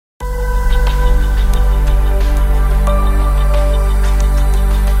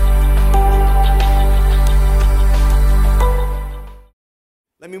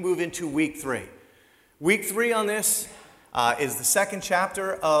let me move into week 3. Week 3 on this is the second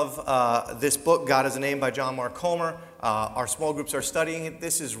chapter of this book, God Has a Name by John Mark Comer. Our small groups are studying it.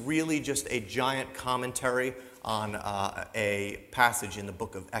 This is really just a giant commentary on a passage in the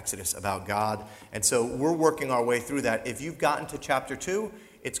book of Exodus about God. And so we're working our way through that. If you've gotten to chapter 2,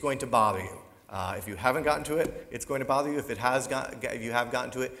 it's going to bother you. If you haven't gotten to it, it's going to bother you. If you have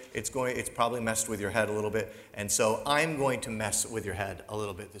gotten to it, it's probably messed with your head a little bit. And so I'm going to mess with your head a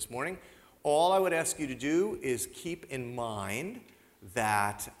little bit this morning. All I would ask you to do is keep in mind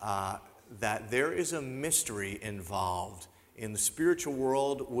that there is a mystery involved in the spiritual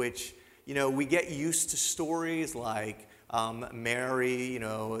world, which, we get used to stories like Mary,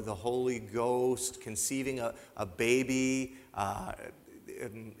 the Holy Ghost conceiving a baby,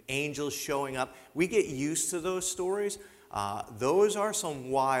 angels showing up. We get used to those stories. Those are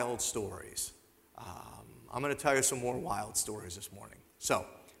some wild stories. I'm going to tell you some more wild stories this morning. So,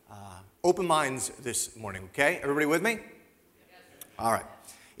 open minds this morning, okay? Everybody with me? Yes. All right.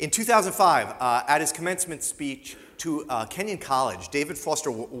 In 2005, at his commencement speech to Kenyon College, David Foster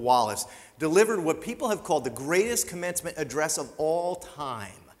Wallace delivered what people have called the greatest commencement address of all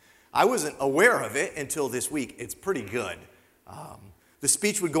time. I wasn't aware of it until this week. It's pretty good. The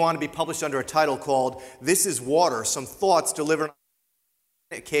speech would go on to be published under a title called "This is Water, Some Thoughts Delivered on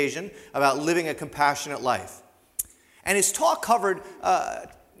an Occasion About Living a Compassionate Life." And his talk covered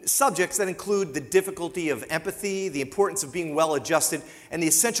subjects that include the difficulty of empathy, the importance of being well-adjusted, and the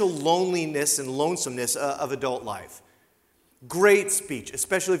essential loneliness and lonesomeness of adult life. Great speech,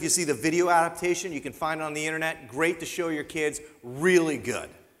 especially if you see the video adaptation. You can find it on the internet. Great to show your kids. Really good.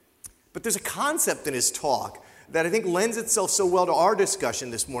 But there's a concept in his talk that I think lends itself so well to our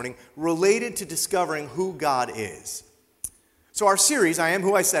discussion this morning, related to discovering who God is. So our series, I Am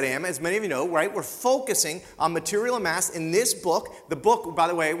Who I Said I Am, as many of you know, right, we're focusing on material and mass in this book. The book, by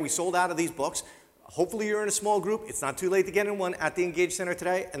the way, we sold out of these books. Hopefully you're in a small group. It's not too late to get in one at the Engage Center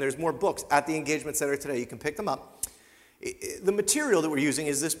today, and there's more books at the Engagement Center today. You can pick them up. The material that we're using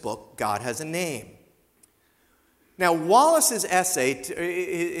is this book, God Has a Name. Now, Wallace's essay,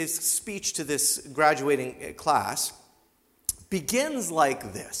 his speech to this graduating class, begins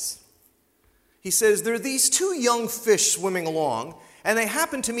like this. He says, there are these two young fish swimming along, and they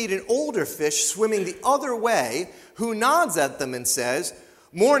happen to meet an older fish swimming the other way, who nods at them and says,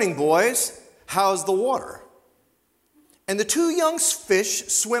 "Morning, boys, how's the water?" And the two young fish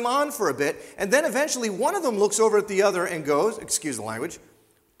swim on for a bit, and then eventually one of them looks over at the other and goes, excuse the language,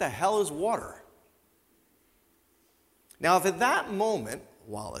 "What the hell is water?" Now, if at that moment,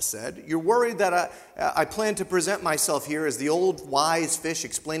 Wallace said, you're worried that I plan to present myself here as the old wise fish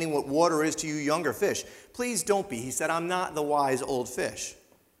explaining what water is to you younger fish, please don't be. He said, I'm not the wise old fish.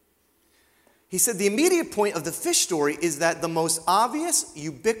 He said, the immediate point of the fish story is that the most obvious,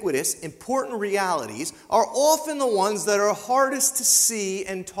 ubiquitous, important realities are often the ones that are hardest to see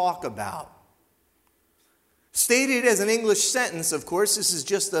and talk about. Stated as an English sentence, of course, this is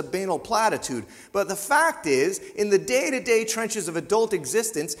just a banal platitude. But the fact is, in the day-to-day trenches of adult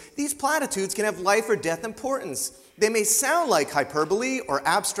existence, these platitudes can have life or death importance. They may sound like hyperbole or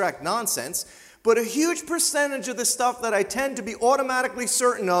abstract nonsense, but a huge percentage of the stuff that I tend to be automatically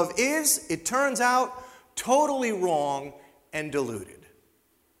certain of is, it turns out, totally wrong and deluded.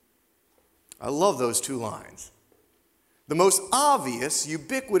 I love those two lines. The most obvious,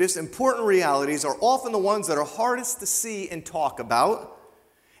 ubiquitous, important realities are often the ones that are hardest to see and talk about.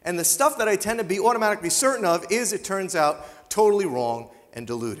 And the stuff that I tend to be automatically certain of is, it turns out, totally wrong and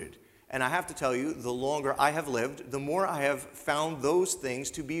deluded. And I have to tell you, the longer I have lived, the more I have found those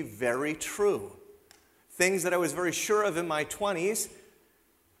things to be very true. Things that I was very sure of in my 20s,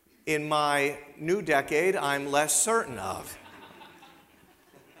 in my new decade, I'm less certain of.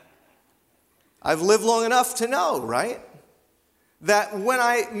 I've lived long enough to know, right? That when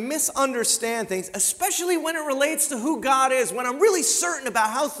I misunderstand things, especially when it relates to who God is, when I'm really certain about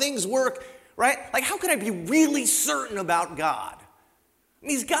how things work, right? Like, how can I be really certain about God?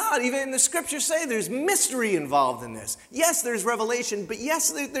 He's God. Even in the scriptures say there's mystery involved in this. Yes, there's revelation, but yes,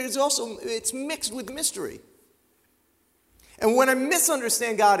 there's also, it's mixed with mystery. And when I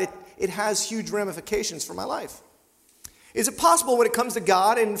misunderstand God, it has huge ramifications for my life. Is it possible when it comes to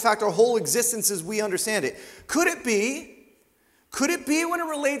God, and in fact our whole existence as we understand it, could it be when it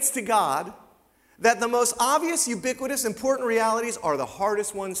relates to God that the most obvious, ubiquitous, important realities are the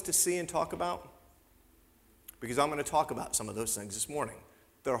hardest ones to see and talk about? Because I'm going to talk about some of those things this morning.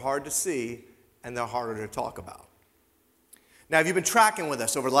 They're hard to see and they're harder to talk about. Now, if you've been tracking with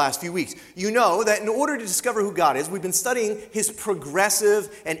us over the last few weeks, you know that in order to discover who God is, we've been studying his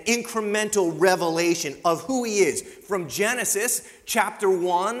progressive and incremental revelation of who he is. From Genesis chapter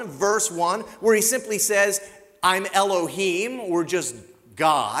 1, verse 1, where he simply says, I'm Elohim, or just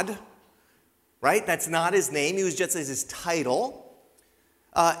God, right? That's not his name. He was just as his title.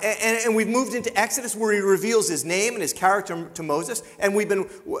 And we've moved into Exodus where he reveals his name and his character to Moses. And we've been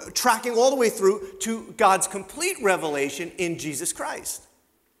tracking all the way through to God's complete revelation in Jesus Christ.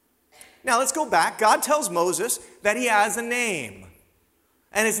 Now let's go back. God tells Moses that he has a name.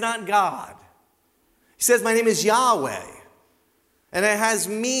 And it's not God. He says, my name is Yahweh. And it has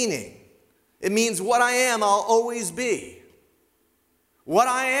meaning. It means what I am, I'll always be. What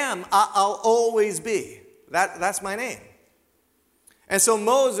I am, I'll always be. That's my name. And so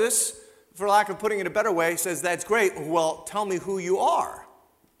Moses, for lack of putting it a better way, says, that's great. Well, tell me who you are.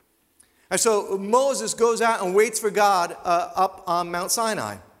 And so Moses goes out and waits for God up on Mount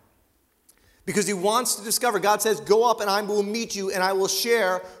Sinai. Because he wants to discover. God says, go up and I will meet you and I will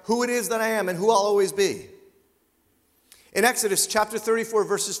share who it is that I am and who I'll always be. In Exodus chapter 34,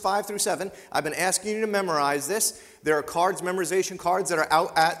 verses 5 through 7, I've been asking you to memorize this. There are cards, memorization cards, that are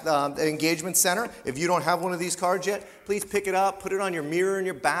out at the engagement center. If you don't have one of these cards yet, please pick it up, put it on your mirror in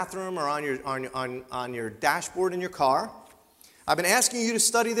your bathroom or on your dashboard in your car. I've been asking you to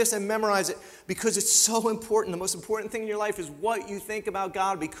study this and memorize it because it's so important. The most important thing in your life is what you think about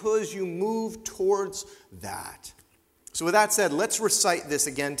God, because you move towards that. So with that said, let's recite this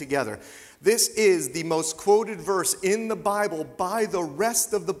again together. This is the most quoted verse in the Bible by the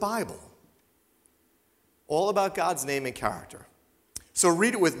rest of the Bible. All about God's name and character. So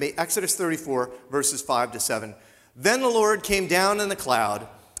read it with me, Exodus 34, verses 5 to 7. Then the Lord came down in the cloud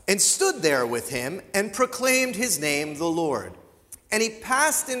and stood there with him and proclaimed his name, the Lord. And he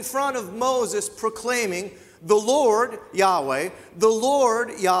passed in front of Moses, proclaiming, the Lord Yahweh,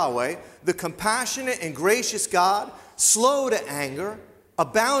 the compassionate and gracious God, slow to anger,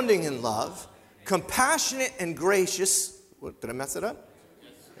 abounding in love, compassionate and gracious. What, did I mess it up?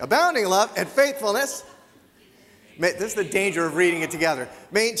 Yes. Abounding in love and faithfulness. This is the danger of reading it together.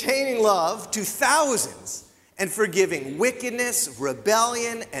 Maintaining love to thousands and forgiving wickedness,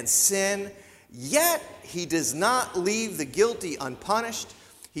 rebellion, and sin. Yet he does not leave the guilty unpunished.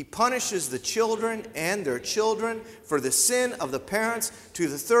 He punishes the children and their children for the sin of the parents to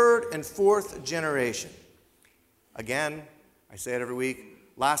the third and fourth generation. Again, I say it every week.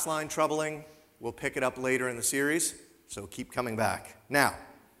 Last line, troubling. We'll pick it up later in the series, so keep coming back. Now,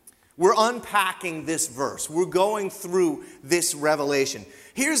 we're unpacking this verse. We're going through this revelation.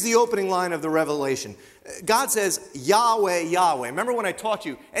 Here's the opening line of the revelation. God says, Yahweh, Yahweh. Remember when I taught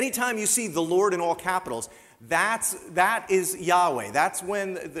you, anytime you see the Lord in all capitals, that is Yahweh. That's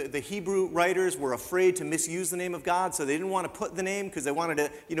when the Hebrew writers were afraid to misuse the name of God, so they didn't want to put the name because they wanted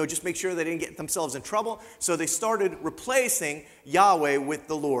to, just make sure they didn't get themselves in trouble. So they started replacing Yahweh with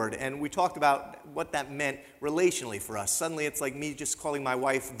the Lord, and we talked about what that meant relationally for us. Suddenly it's like me just calling my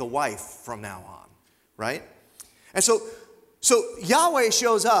wife the wife from now on, right? And so Yahweh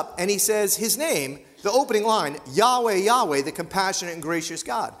shows up, and he says his name, the opening line, Yahweh, Yahweh, the compassionate and gracious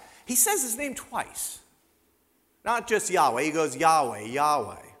God. He says his name twice. Not just Yahweh. He goes Yahweh,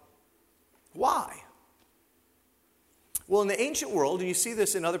 Yahweh. Why? Well, in the ancient world, and you see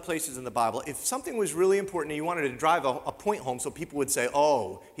this in other places in the Bible, if something was really important and you wanted to drive a point home so people would say,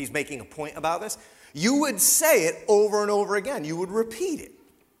 oh, he's making a point about this, you would say it over and over again. You would repeat it.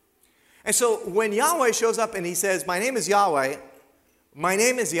 And so when Yahweh shows up and he says, my name is Yahweh,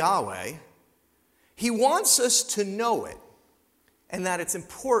 he wants us to know it and that it's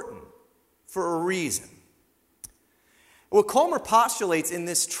important for a reason. What Comer postulates in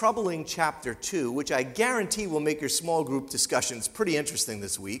this troubling chapter 2, which I guarantee will make your small group discussions pretty interesting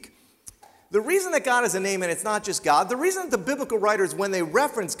this week, the reason that God is a name and it's not just God, the reason that the biblical writers, when they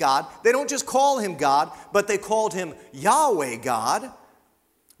reference God, they don't just call him God, but they called him Yahweh God,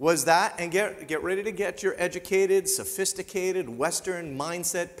 was that, and get ready to get your educated, sophisticated, Western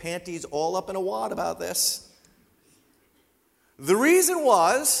mindset panties all up in a wad about this. The reason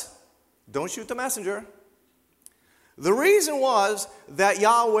was, don't shoot the messenger, the reason was that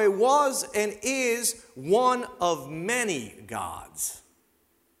Yahweh was and is one of many gods.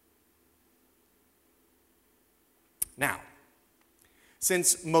 Now,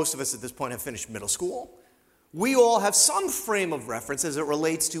 since most of us at this point have finished middle school, we all have some frame of reference as it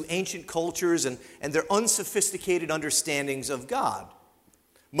relates to ancient cultures and their unsophisticated understandings of God.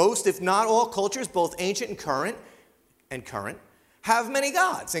 Most, if not all cultures, both ancient and current, have many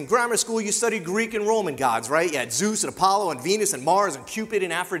gods. In grammar school, you studied Greek and Roman gods, right? You had Zeus and Apollo and Venus and Mars and Cupid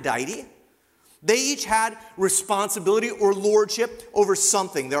and Aphrodite. They each had responsibility or lordship over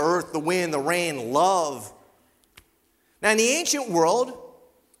something: the earth, the wind, the rain, love. Now, in the ancient world,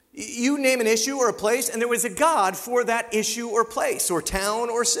 you name an issue or a place, and there was a god for that issue or place or town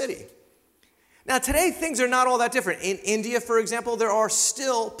or city. Now, today, things are not all that different. In India, for example, there are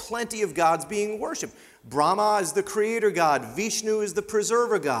still plenty of gods being worshipped. Brahma is the creator god. Vishnu is the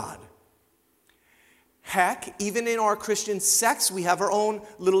preserver god. Heck, even in our Christian sects, we have our own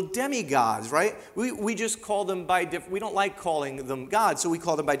little demigods, right? We just call them by we don't like calling them gods, so we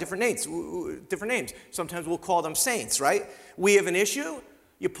call them by different names. Sometimes we'll call them saints, right? We have an issue,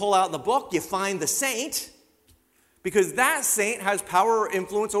 you pull out the book, you find the saint, because that saint has power or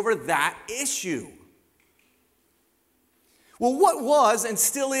influence over that issue. Well, what was and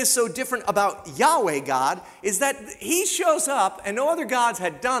still is so different about Yahweh God is that he shows up, and no other gods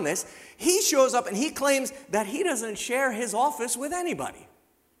had done this. He shows up and he claims that he doesn't share his office with anybody.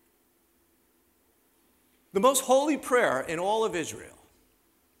 The most holy prayer in all of Israel,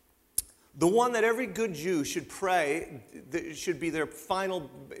 the one that every good Jew should pray, should be their final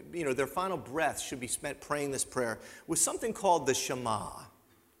breath should be spent praying this prayer, was something called the Shema.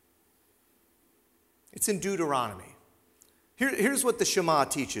 It's in Deuteronomy. Here's what the Shema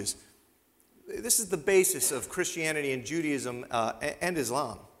teaches. This is the basis of Christianity and Judaism and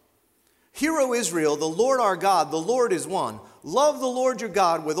Islam. Hear, O Israel, the Lord our God, the Lord is one. Love the Lord your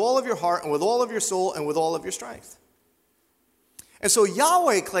God with all of your heart and with all of your soul and with all of your strength. And so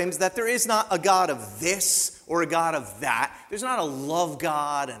Yahweh claims that there is not a God of this or a God of that. There's not a love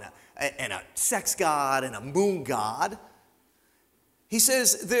God and a sex God and a moon God. He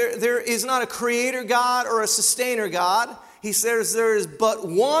says there is not a creator God or a sustainer God. He says there is but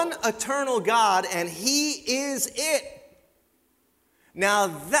one eternal God, and he is it. Now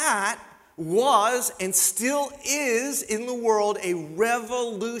that was and still is in the world a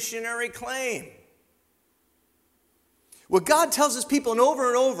revolutionary claim. What God tells his people and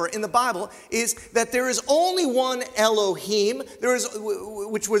over in the Bible is that there is only one Elohim,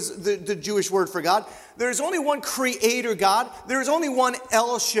 which was the Jewish word for God. There is only one creator God. There is only one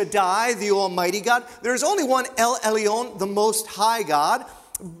El Shaddai, the Almighty God. There is only one El Elyon, the Most High God.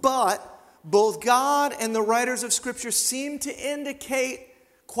 But both God and the writers of Scripture seem to indicate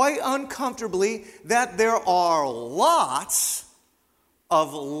quite uncomfortably that there are lots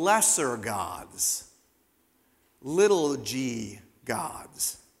of lesser gods. Little g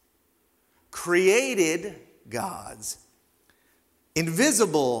gods, created gods,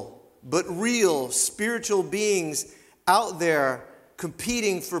 invisible but real spiritual beings out there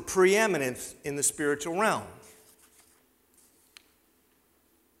competing for preeminence in the spiritual realm.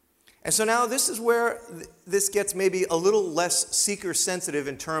 And so now this is where this gets maybe a little less seeker sensitive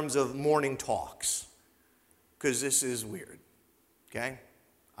in terms of morning talks, because this is weird, okay?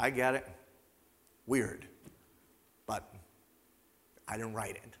 I get it. Weird. But I didn't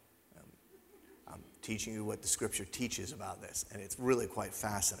write it. I'm teaching you what the Scripture teaches about this, and it's really quite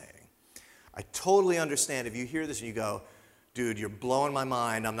fascinating. I totally understand if you hear this and you go, dude, you're blowing my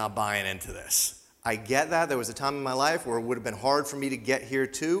mind, I'm not buying into this. I get that. There was a time in my life where it would have been hard for me to get here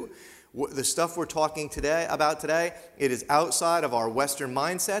too. The stuff we're talking about today, it is outside of our Western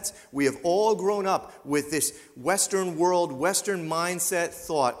mindsets. We have all grown up with this Western world, Western mindset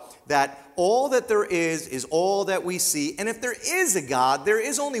thought that all that there is all that we see. And if there is a God, there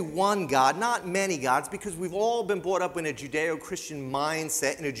is only one God, not many gods, because we've all been brought up in a Judeo-Christian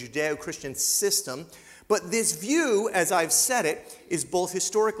mindset, in a Judeo-Christian system. But this view, as I've said it, is both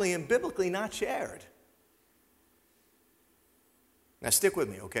historically and biblically not shared. Now stick with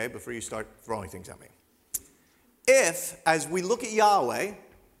me, okay, before you start throwing things at me. If, as we look at Yahweh,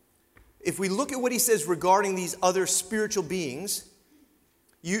 if we look at what he says regarding these other spiritual beings,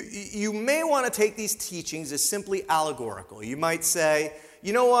 you may want to take these teachings as simply allegorical. You might say,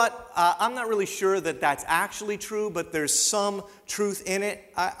 you know what, I'm not really sure that that's actually true, but there's some truth in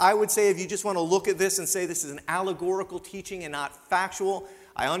it. I would say if you just want to look at this and say this is an allegorical teaching and not factual,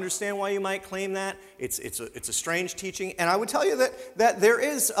 I understand why you might claim that. It's a strange teaching. And I would tell you that there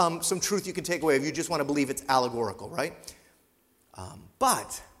is some truth you can take away if you just want to believe it's allegorical, right?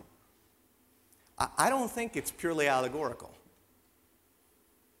 But I don't think it's purely allegorical.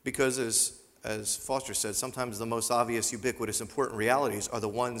 Because as Foster said, sometimes the most obvious, ubiquitous, important realities are the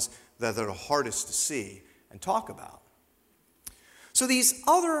ones that are the hardest to see and talk about. So these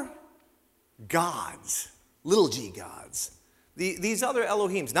other gods, little g gods, these other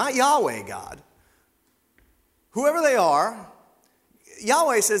Elohims, not Yahweh God, whoever they are,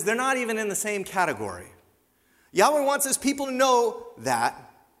 Yahweh says they're not even in the same category. Yahweh wants his people to know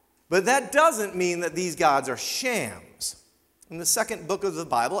that, but that doesn't mean that these gods are shams. in the second book of the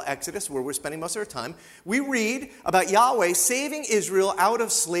Bible, Exodus, where we're spending most of our time, we read about Yahweh saving Israel out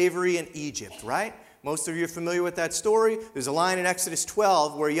of slavery in Egypt, right? Most of you are familiar with that story. There's a line in Exodus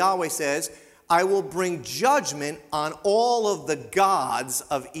 12 where Yahweh says, I will bring judgment on all of the gods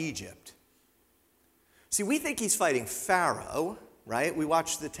of Egypt. See, we think he's fighting Pharaoh, right? We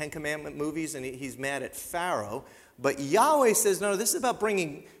watch the Ten Commandment movies and he's mad at Pharaoh. But Yahweh says, no, this is about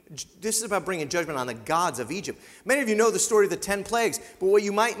bringing judgment on the gods of Egypt. Many of you know the story of the 10 plagues, but what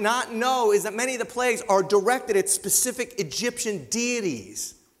you might not know is that many of the plagues are directed at specific Egyptian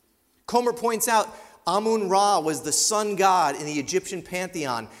deities. Comer points out Amun-Ra was the sun god in the Egyptian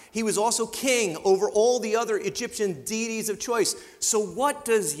pantheon. He was also king over all the other Egyptian deities of choice. So what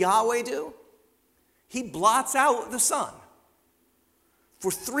does Yahweh do? He blots out the sun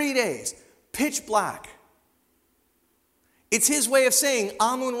for 3 days, pitch black. It's his way of saying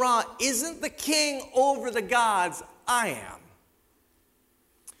Amun-Ra isn't the king over the gods, I am.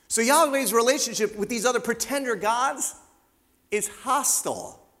 So Yahweh's relationship with these other pretender gods is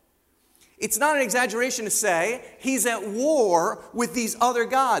hostile. It's not an exaggeration to say he's at war with these other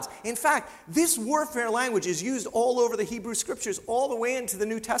gods. In fact, this warfare language is used all over the Hebrew Scriptures, all the way into the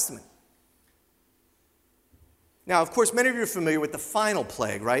New Testament. Now, of course, many of you are familiar with the final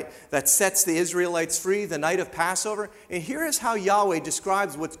plague, right? That sets the Israelites free, the night of Passover. And here is how Yahweh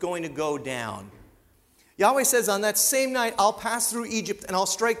describes what's going to go down. Yahweh says, on that same night, I'll pass through Egypt, and I'll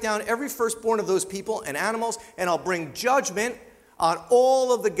strike down every firstborn of those people and animals, and I'll bring judgment on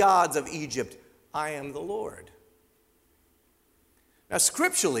all of the gods of Egypt. I am the Lord. Now,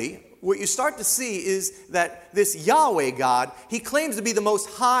 scripturally, what you start to see is that this Yahweh God, he claims to be the most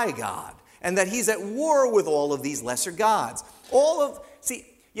high God, and that he's at war with all of these lesser gods. See,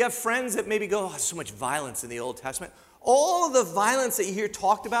 you have friends that maybe go, oh, so much violence in the Old Testament. All of the violence that you hear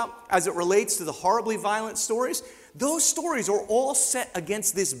talked about as it relates to the horribly violent stories, those stories are all set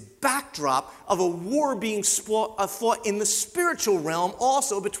against this backdrop of a war being fought in the spiritual realm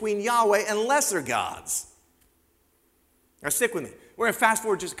also between Yahweh and lesser gods. Now stick with me. We're going to fast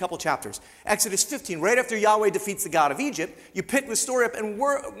forward just a couple chapters. Exodus 15, right after Yahweh defeats the god of Egypt, you pick the story up and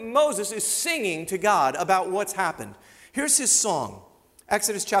Moses is singing to God about what's happened. Here's his song.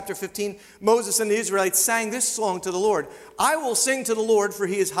 Exodus chapter 15, Moses and the Israelites sang this song to the Lord. I will sing to the Lord, for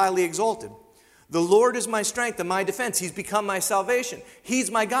he is highly exalted. The Lord is my strength and my defense. He's become my salvation. He's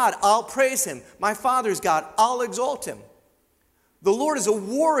my God. I'll praise him. My Father's God. I'll exalt him. The Lord is a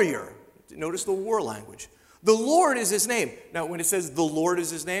warrior. Notice the war language. The Lord is his name. Now, when it says the Lord is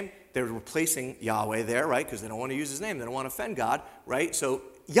his name, they're replacing Yahweh there, right? Because they don't want to use his name. They don't want to offend God, right? So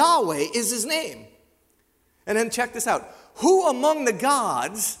Yahweh is his name. And then check this out. Who among the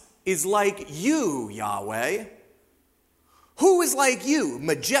gods is like you, Yahweh? Who is like you,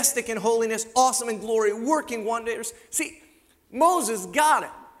 majestic in holiness, awesome in glory, working wonders? See, Moses got it.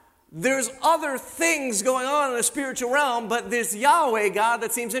 There's other things going on in the spiritual realm, but this Yahweh God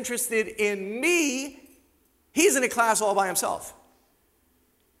that seems interested in me, he's in a class all by himself.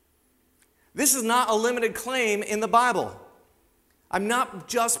 This is not a limited claim in the Bible. I'm not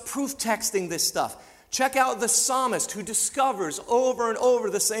just proof texting this stuff. Check out the psalmist who discovers over and over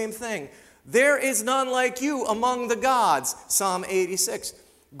the same thing. There is none like you among the gods, Psalm 86.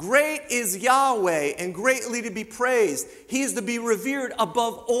 Great is Yahweh and greatly to be praised. He is to be revered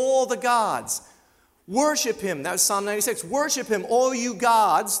above all the gods. Worship him. That was Psalm 96. Worship him, all you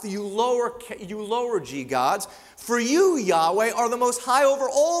gods, you lower G gods. For you, Yahweh, are the most high over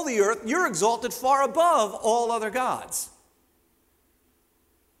all the earth. You're exalted far above all other gods.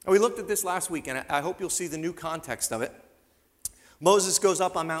 And we looked at this last week, and I hope you'll see the new context of it. Moses goes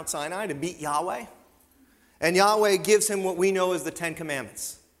up on Mount Sinai to meet Yahweh, and Yahweh gives him what we know as the Ten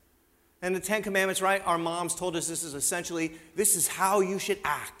Commandments. And the Ten Commandments, right, our moms told us this is how you should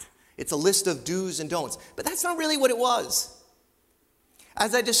act. It's a list of do's and don'ts. But that's not really what it was.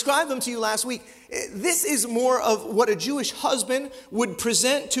 As I described them to you last week, this is more of what a Jewish husband would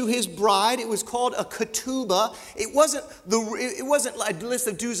present to his bride. It was called a ketubah. It wasn't a list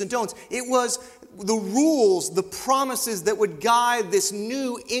of do's and don'ts. It was the rules, the promises that would guide this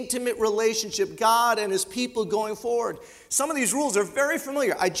new intimate relationship, God and his people going forward. Some of these rules are very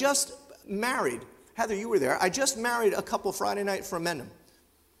familiar. I just married, Heather, you were there. I just married a couple Friday night for Amendum.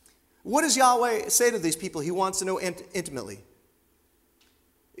 What does Yahweh say to these people he wants to know intimately?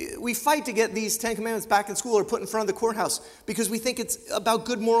 We fight to get these 10 commandments back in school or put in front of the courthouse because we think it's about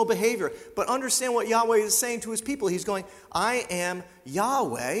good moral behavior. But understand what Yahweh is saying to his people. He's going, I am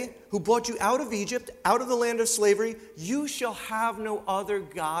Yahweh who brought you out of Egypt, out of the land of slavery. You shall have no other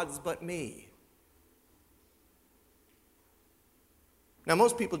gods but me. Now,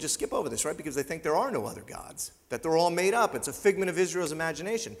 most people just skip over this, right? Because they think there are no other gods, that they're all made up. It's a figment of Israel's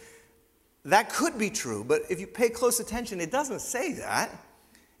imagination. That could be true, but if you pay close attention, it doesn't say that.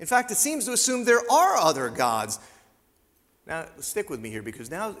 In fact, it seems to assume there are other gods. Now, stick with me here, because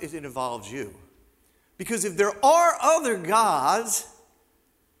now it involves you. Because if there are other gods,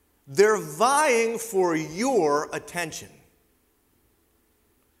 they're vying for your attention,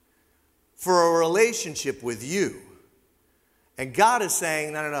 for a relationship with you. And God is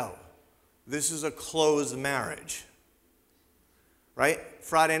saying, no, no, no. This is a closed marriage. Right?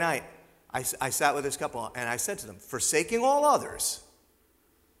 Friday night, I sat with this couple, and I said to them, forsaking all others.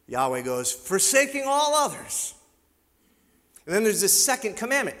 Yahweh goes, forsaking all others. And then there's this second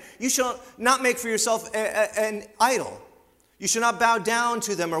commandment. You shall not make for yourself an idol. You shall not bow down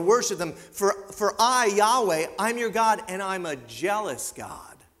to them or worship them. For I, Yahweh, I'm your God, and I'm a jealous God.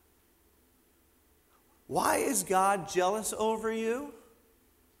 Why is God jealous over you?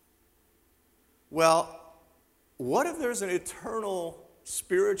 Well, what if there's an eternal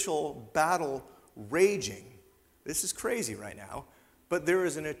spiritual battle raging? This is crazy right now, but there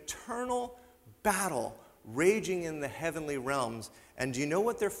is an eternal battle raging in the heavenly realms. And do you know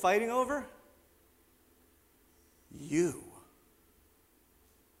what they're fighting over? You.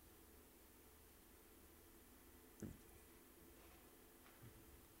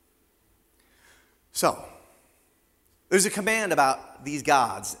 So, there's a command about these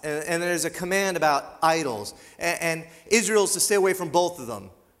gods, and there's a command about idols, and Israel's to stay away from both of them.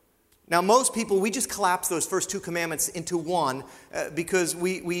 Now, most people, we just collapse those first two commandments into one because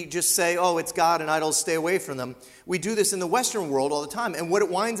we just say, oh, it's God and idols, stay away from them. We do this in the Western world all the time, and what it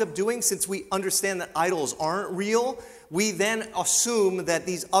winds up doing, since we understand that idols aren't real, we then assume that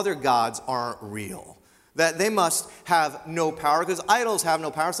these other gods aren't real. That they must have no power, because idols have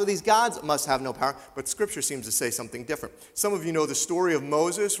no power, so these gods must have no power. But Scripture seems to say something different. Some of you know the story of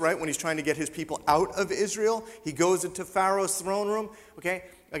Moses, right? When he's trying to get his people out of Israel, he goes into Pharaoh's throne room. Okay,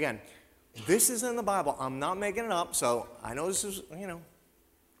 again, this is in the Bible. I'm not making it up, so I know this is,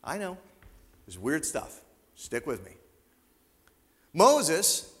 I know. This is weird stuff. Stick with me.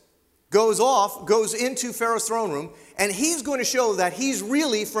 Moses goes into Pharaoh's throne room, and he's going to show that he's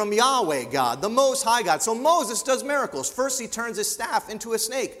really from Yahweh God, the Most High God. So Moses does miracles. First, he turns his staff into a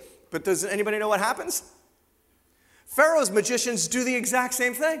snake. But does anybody know what happens? Pharaoh's magicians do the exact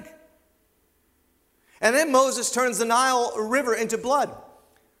same thing. And then Moses turns the Nile River into blood.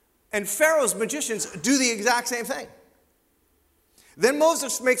 And Pharaoh's magicians do the exact same thing. Then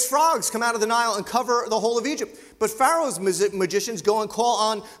Moses makes frogs come out of the Nile and cover the whole of Egypt. But Pharaoh's magicians go and call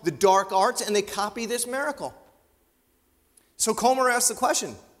on the dark arts, and they copy this miracle. So Comer asks the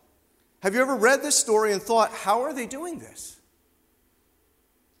question, have you ever read this story and thought, how are they doing this?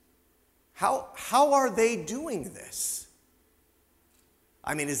 How are they doing this?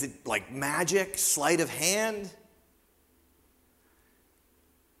 I mean, is it like magic, sleight of hand?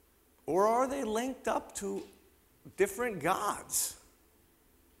 Or are they linked up to different gods,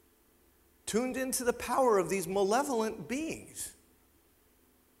 tuned into the power of these malevolent beings?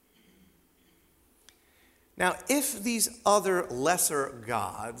 Now, if these other lesser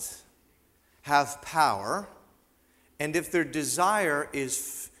gods have power, and if their desire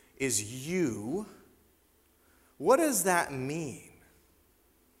is you, what does that mean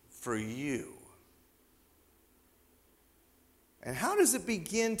for you? And how does it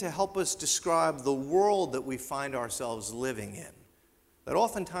begin to help us describe the world that we find ourselves living in that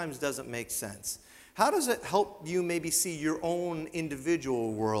oftentimes doesn't make sense? How does it help you maybe see your own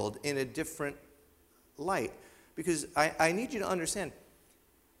individual world in a different light? Because I need you to understand,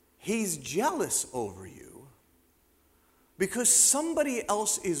 he's jealous over you because somebody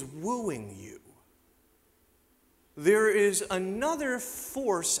else is wooing you. There is another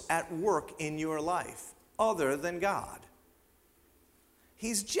force at work in your life other than God.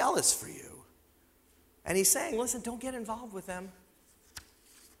 He's jealous for you. And he's saying, listen, don't get involved with them.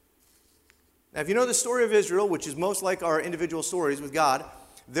 Now, if you know the story of Israel, which is most like our individual stories with God,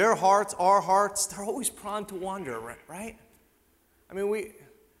 their hearts, our hearts, they're always prone to wander, right? I mean,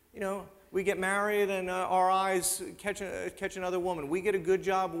 we get married and our eyes catch another woman. We get a good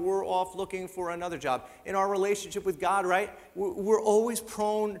job, we're off looking for another job. In our relationship with God, right, we're always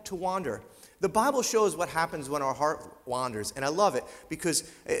prone to wander. The Bible shows what happens when our heart wanders, and I love it because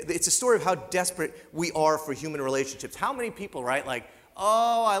it's a story of how desperate we are for human relationships. How many people, right, like,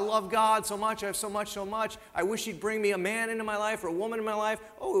 oh, I love God so much, I have so much. I wish he'd bring me a man into my life or a woman in my life.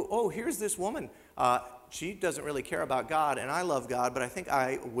 Oh, here's this woman. She doesn't really care about God, and I love God, but I think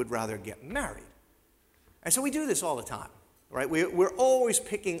I would rather get married. And so we do this all the time, right? We're always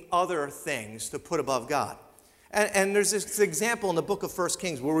picking other things to put above God. And there's this example in the book of 1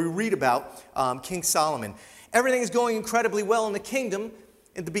 Kings where we read about King Solomon. Everything is going incredibly well in the kingdom.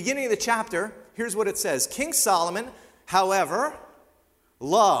 At the beginning of the chapter, here's what it says. King Solomon, however,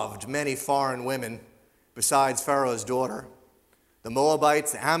 loved many foreign women besides Pharaoh's daughter. The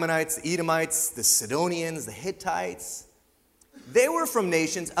Moabites, the Ammonites, the Edomites, the Sidonians, the Hittites. They were from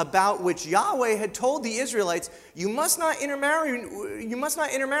nations about which Yahweh had told the Israelites, you must not intermarry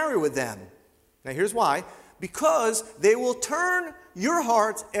with them. Now here's why. Because they will turn your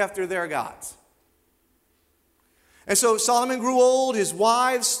hearts after their gods. And so Solomon grew old, his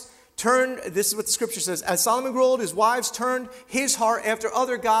wives turned, this is what the scripture says, as Solomon grew old, his wives turned his heart after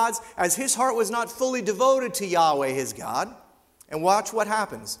other gods, as his heart was not fully devoted to Yahweh his God. And watch what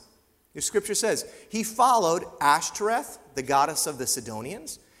happens. The scripture says, he followed Ashtoreth, the goddess of the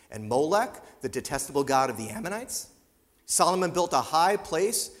Sidonians, and Molech, the detestable god of the Ammonites. Solomon built a high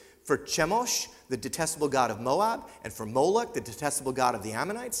place for Chemosh, the detestable god of Moab, and for Molech, the detestable god of the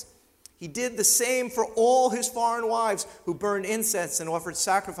Ammonites. He did the same for all his foreign wives who burned incense and offered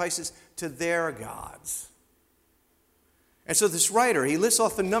sacrifices to their gods. And so this writer, he lists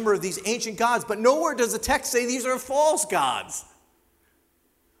off a number of these ancient gods, but nowhere does the text say these are false gods.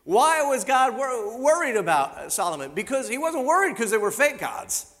 Why was God worried about Solomon? Because he wasn't worried because they were fake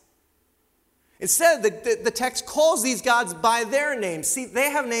gods. Instead, the text calls these gods by their names. See, they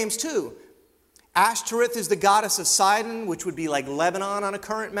have names too. Ashtoreth is the goddess of Sidon, which would be like Lebanon on a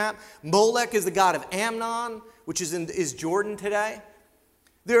current map. Molech is the god of Ammon, which is Jordan today.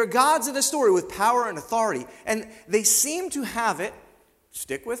 There are gods in the story with power and authority, and they seem to have it,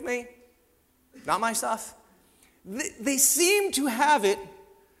 stick with me, not my stuff, they seem to have it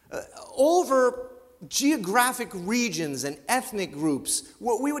over geographic regions and ethnic groups,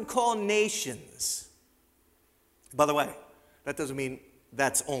 what we would call nations. By the way, that doesn't mean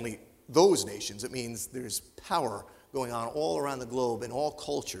that's only those nations. It means there's power going on all around the globe in all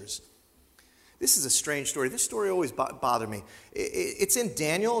cultures. This is a strange story. This story always bothered me. It's in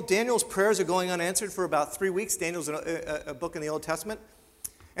Daniel. Daniel's prayers are going unanswered for about 3 weeks. Daniel's a book in the Old Testament.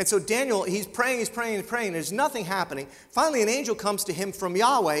 And so Daniel, he's praying. There's nothing happening. Finally, an angel comes to him from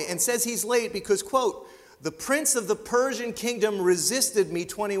Yahweh and says he's late because, quote, the prince of the Persian kingdom resisted me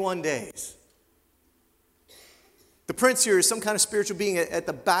 21 days. The prince here is some kind of spiritual being at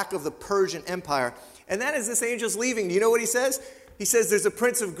the back of the Persian Empire. And then as this angel's leaving, do you know what he says? He says there's a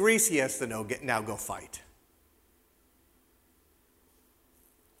prince of Greece he has to now go fight.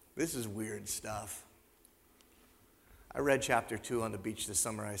 This is weird stuff. I read chapter 2 on the beach this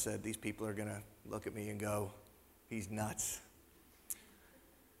summer. I said, these people are going to look at me and go, he's nuts.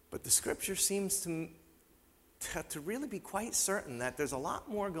 But the scripture seems to really be quite certain that there's a lot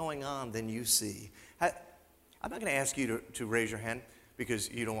more going on than you see. I'm not going to ask you to raise your hand because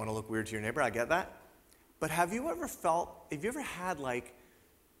you don't want to look weird to your neighbor. I get that. But have you ever had like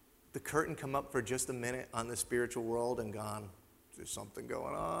the curtain come up for just a minute on the spiritual world and gone, there's something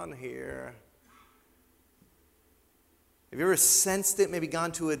going on here? Have you ever sensed it, maybe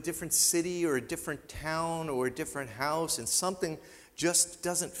gone to a different city or a different town or a different house and something just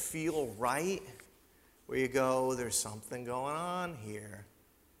doesn't feel right? Where you go, there's something going on here.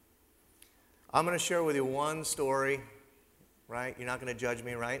 I'm going to share with you one story, right? You're not going to judge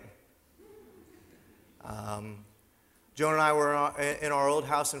me, right? Joan and I were in our old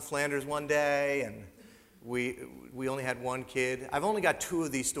house in Flanders one day, and we only had one kid. I've only got 2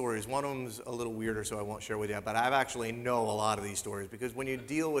 of these stories. One of them's a little weirder, so I won't share with you. But I actually know a lot of these stories because when you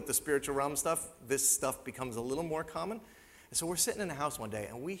deal with the spiritual realm stuff, this stuff becomes a little more common. And so we're sitting in the house one day,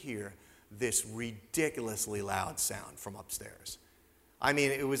 and we hear this ridiculously loud sound from upstairs. I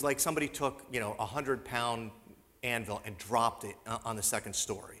mean, it was like somebody took, a 100-pound anvil and dropped it on the second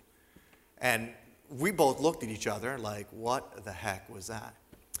story. And we both looked at each other like, what the heck was that?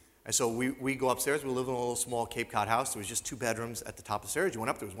 And so we go upstairs. We live in a little small Cape Cod house. There was just 2 bedrooms at the top of the stairs. You went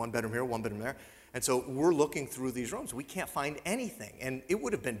up, there was 1 bedroom here, 1 bedroom there. And so we're looking through these rooms. We can't find anything. And it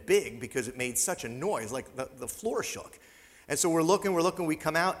would have been big because it made such a noise, like the floor shook. And so we're looking, we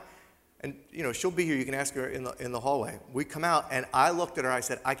come out. And, she'll be here. You can ask her in the hallway. We come out, and I looked at her. I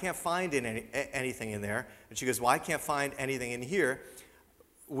said, I can't find anything in there. And she goes, well, I can't find anything in here.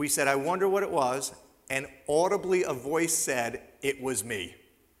 We said, I wonder what it was. And audibly a voice said, it was me.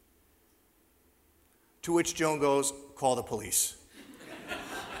 To which Joan goes, call the police.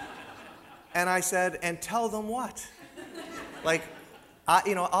 And I said, and tell them what? Like,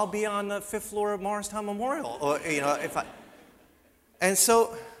 I'll be on the 5th floor of Morristown Memorial. Or, And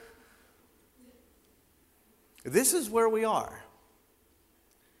so this is where we are.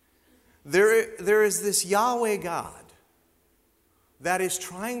 There is this Yahweh God that is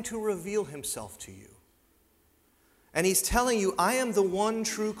trying to reveal himself to you. And he's telling you, I am the one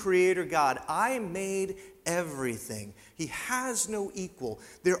true creator God. I made everything. He has no equal.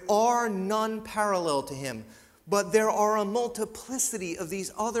 There are none parallel to him. But there are a multiplicity of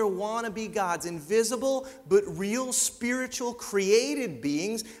these other wannabe gods, invisible but real spiritual created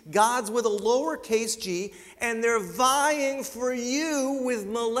beings, gods with a lowercase g, and they're vying for you with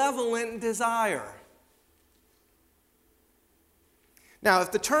malevolent desire. Now,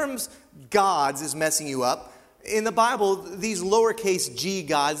 if the terms gods is messing you up, in the Bible, these lowercase g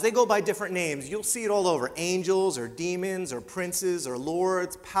gods, they go by different names. You'll see it all over. Angels or demons or princes or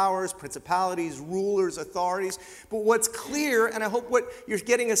lords, powers, principalities, rulers, authorities. But what's clear, and I hope what you're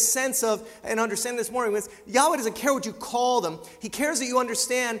getting a sense of and understand this morning, is Yahweh doesn't care what you call them. He cares that you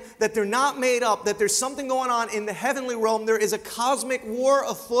understand that they're not made up, that there's something going on in the heavenly realm. There is a cosmic war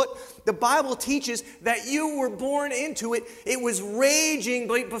afoot. The Bible teaches that you were born into it. It was raging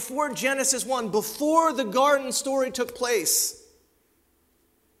before Genesis 1, before the garden story took place.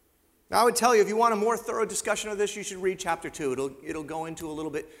 Now, I would tell you, if you want a more thorough discussion of this, you should read chapter 2. It'll go into a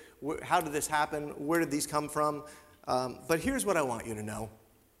little bit, how did this happen? Where did these come from? But here's what I want you to know.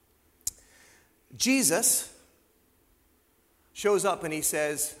 Jesus shows up and he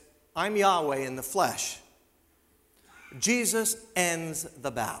says, I'm Yahweh in the flesh. Jesus ends the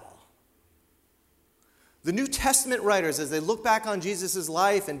battle. The New Testament writers, as they look back on Jesus'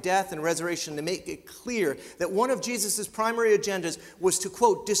 life and death and resurrection, they make it clear that one of Jesus' primary agendas was to,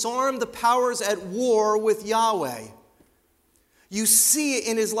 quote, disarm the powers at war with Yahweh. You see it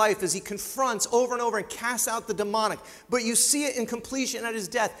in his life as he confronts over and over and casts out the demonic. But you see it in completion at his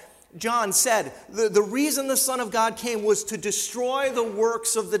death. John said, the reason the Son of God came was to destroy the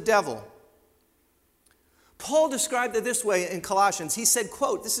works of the devil. Paul described it this way in Colossians. He said,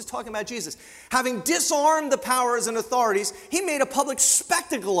 quote, this is talking about Jesus, having disarmed the powers and authorities, he made a public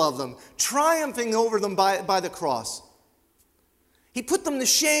spectacle of them, triumphing over them by the cross. He put them to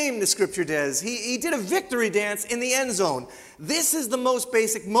shame, the scripture does. He did a victory dance in the end zone. This is the most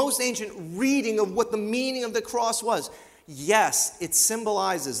basic, most ancient reading of what the meaning of the cross was. Yes, it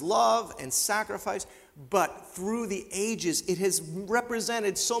symbolizes love and sacrifice, but through the ages, it has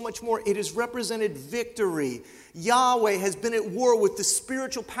represented so much more. It has represented victory. Yahweh has been at war with the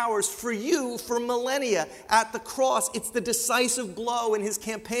spiritual powers for you for millennia. At the cross, it's the decisive blow in his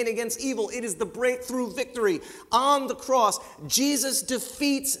campaign against evil. It is the breakthrough victory. On the cross, Jesus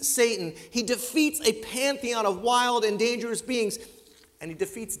defeats Satan. He defeats a pantheon of wild and dangerous beings, and he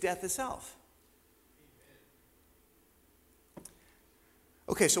defeats death itself.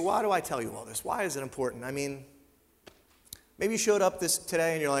 Okay, so why do I tell you all this? Why is it important? I mean, maybe you showed up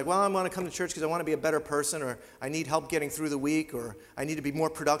today and you're like, well, I want to come to church because I want to be a better person, or I need help getting through the week, or I need to be more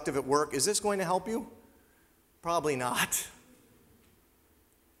productive at work. Is this going to help you? Probably not.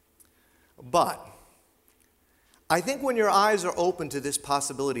 But I think when your eyes are open to this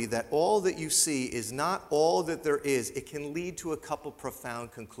possibility that all that you see is not all that there is, it can lead to a couple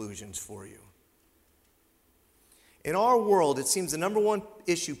profound conclusions for you. In our world, it seems the number one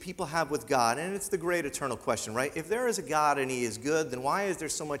issue people have with God, and it's the great eternal question, right? If there is a God and he is good, then why is there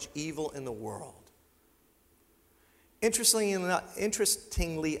so much evil in the world? Interestingly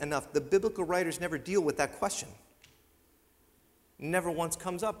enough, the biblical writers never deal with that question. Never once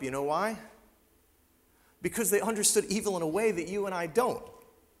comes up. You know why? Because they understood evil in a way that you and I don't.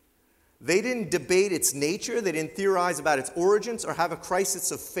 They didn't debate its nature. They didn't theorize about its origins or have a crisis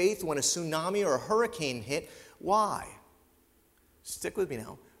of faith when a tsunami or a hurricane hit. Why? Stick with me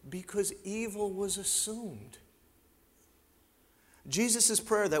now. Because evil was assumed. Jesus'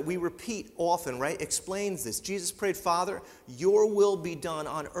 prayer that we repeat often, right, explains this. Jesus prayed, Father, your will be done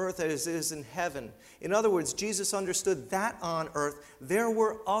on earth as it is in heaven. In other words, Jesus understood that on earth there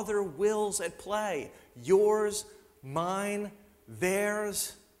were other wills at play. Yours, mine,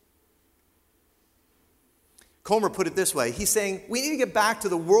 theirs. Comer put it this way. He's saying we need to get back to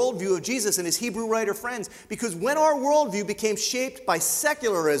the worldview of Jesus and his Hebrew writer friends, because when our worldview became shaped by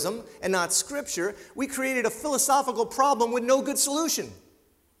secularism and not Scripture, we created a philosophical problem with no good solution.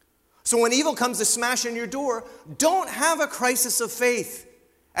 So when evil comes to smash in your door, don't have a crisis of faith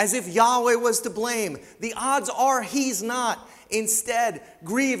as if Yahweh was to blame. The odds are he's not. Instead,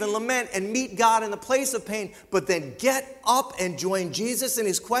 grieve and lament and meet God in the place of pain, but then get up and join Jesus in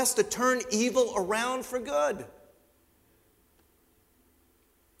his quest to turn evil around for good.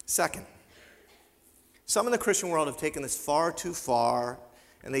 Second, some in the Christian world have taken this far too far,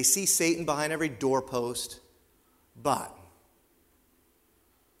 and they see Satan behind every doorpost. But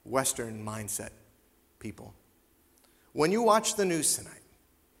Western mindset people, when you watch the news tonight,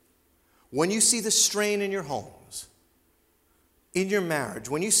 when you see the strain in your homes, in your marriage,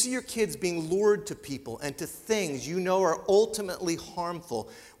 when you see your kids being lured to people and to things you know are ultimately harmful,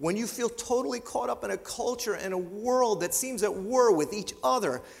 when you feel totally caught up in a culture and a world that seems at war with each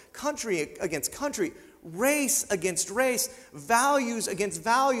other, country against country, race against race, values against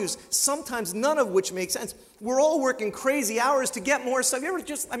values, sometimes none of which make sense. We're all working crazy hours to get more stuff. You ever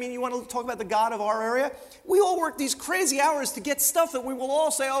you want to talk about the God of our area? We all work these crazy hours to get stuff that we will all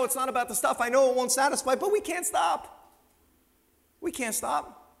say, oh, it's not about the stuff. I know it won't satisfy, but we can't stop. We can't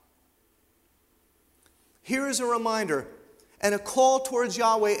stop. Here is a reminder and a call towards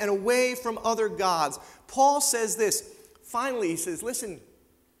Yahweh and away from other gods. Paul says this. Finally, he says, listen,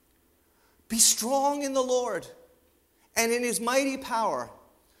 be strong in the Lord and in his mighty power.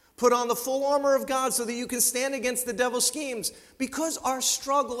 Put on the full armor of God so that you can stand against the devil's schemes. Because our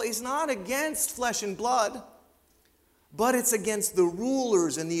struggle is not against flesh and blood, but it's against the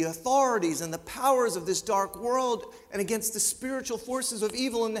rulers and the authorities and the powers of this dark world and against the spiritual forces of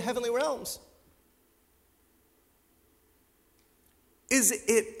evil in the heavenly realms. Is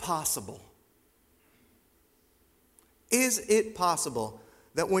it possible? Is it possible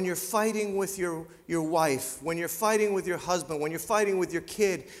that when you're fighting with your wife, when you're fighting with your husband, when you're fighting with your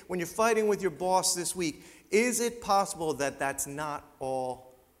kid, when you're fighting with your boss this week, is it possible that that's not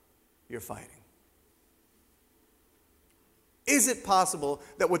all you're fighting? Is it possible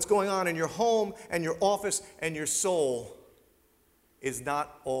that what's going on in your home and your office and your soul is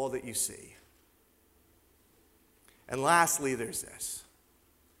not all that you see? And lastly, there's this.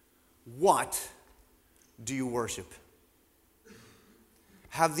 What do you worship?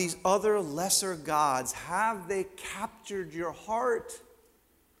 Have these other lesser gods, have they captured your heart?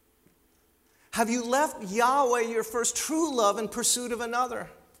 Have you left Yahweh, your first true love, in pursuit of another?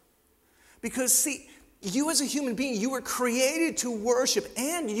 Because see, you as a human being, you were created to worship,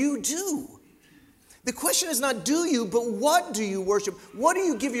 and you do. The question is not do you, but what do you worship? What do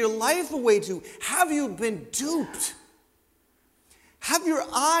you give your life away to? Have you been duped? Have your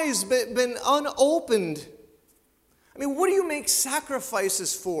eyes been unopened? I mean, what do you make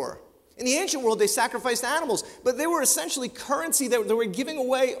sacrifices for? In the ancient world, they sacrificed animals, but they were essentially currency that they were giving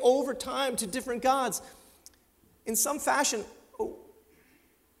away over time to different gods. In some fashion,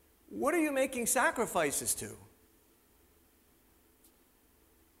 what are you making sacrifices to?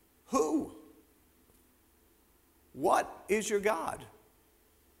 Who? What is your God?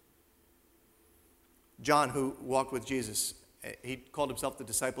 John, who walked with Jesus, he called himself the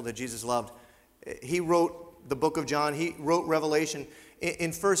disciple that Jesus loved. He wrote the book of John. He wrote Revelation.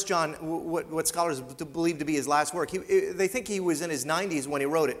 In 1 John, what scholars believe to be his last work, they think he was in his 90s when he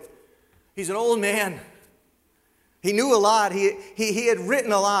wrote it. He's an old man. He knew a lot. He had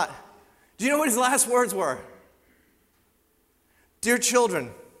written a lot. Do you know what his last words were? Dear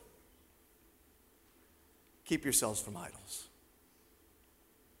children, keep yourselves from idols.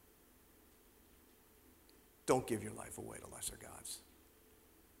 Don't give your life away to lesser gods,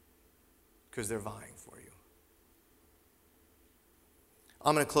 because they're vying for you.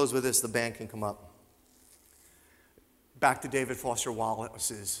 I'm going to close with this. The band can come up. Back to David Foster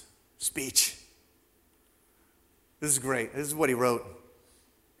Wallace's speech. This is great. This is what he wrote.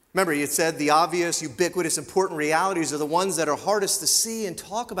 Remember, he had said the obvious, ubiquitous, important realities are the ones that are hardest to see and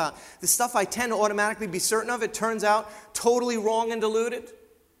talk about. The stuff I tend to automatically be certain of, it turns out totally wrong and deluded.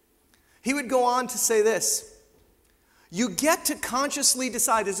 He would go on to say this. You get to consciously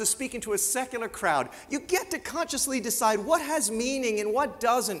decide, this is speaking to a secular crowd, you get to consciously decide what has meaning and what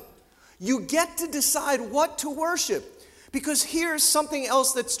doesn't. You get to decide what to worship. Because here's something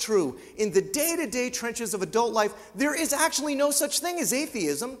else that's true. In the day-to-day trenches of adult life, there is actually no such thing as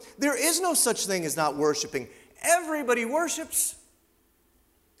atheism. There is no such thing as not worshiping. Everybody worships.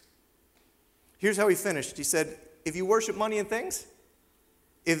 Here's how he finished. He said, if you worship money and things,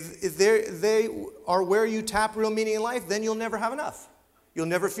 if they are where you tap real meaning in life, then you'll never have enough. You'll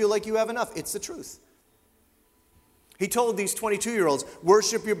never feel like you have enough. It's the truth. He told these 22-year-olds,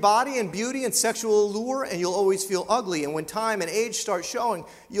 worship your body and beauty and sexual allure, and you'll always feel ugly. And when time and age start showing,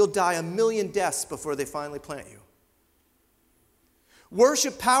 you'll die a million deaths before they finally plant you.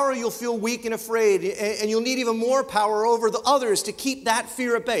 Worship power, you'll feel weak and afraid, and you'll need even more power over the others to keep that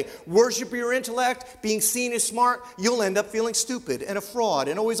fear at bay. Worship your intellect, being seen as smart, you'll end up feeling stupid and a fraud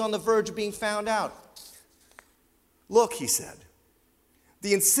and always on the verge of being found out. Look, he said,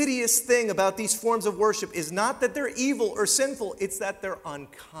 the insidious thing about these forms of worship is not that they're evil or sinful, it's that they're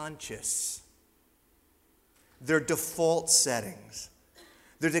unconscious. They're default settings.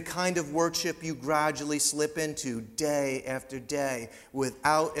 They're the kind of worship you gradually slip into day after day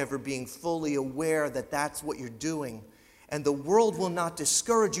without ever being fully aware that that's what you're doing. And the world will not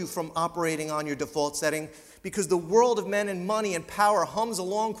discourage you from operating on your default setting because the world of men and money and power hums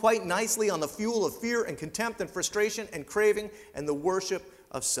along quite nicely on the fuel of fear and contempt and frustration and craving and the worship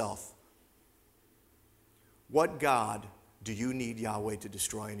of self. What God do you need Yahweh to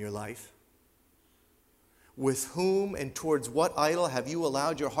destroy in your life? With whom and towards what idol have you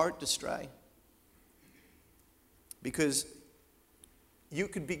allowed your heart to stray? Because you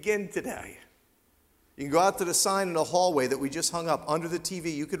could begin today. You can go out to the sign in the hallway that we just hung up under the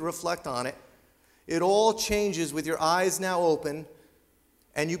TV. You could reflect on it. It all changes with your eyes now open,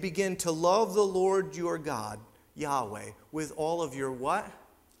 and you begin to love the Lord your God, Yahweh, with all of your what?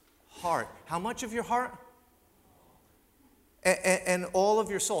 Heart. How much of your heart? And all of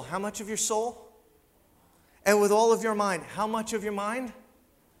your soul. How much of your soul? And with all of your mind. How much of your mind?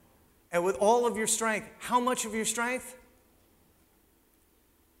 And with all of your strength. How much of your strength?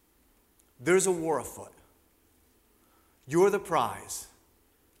 There's a war afoot. You're the prize.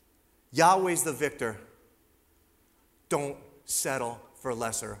 Yahweh's the victor. Don't settle for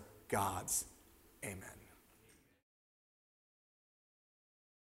lesser gods. Amen.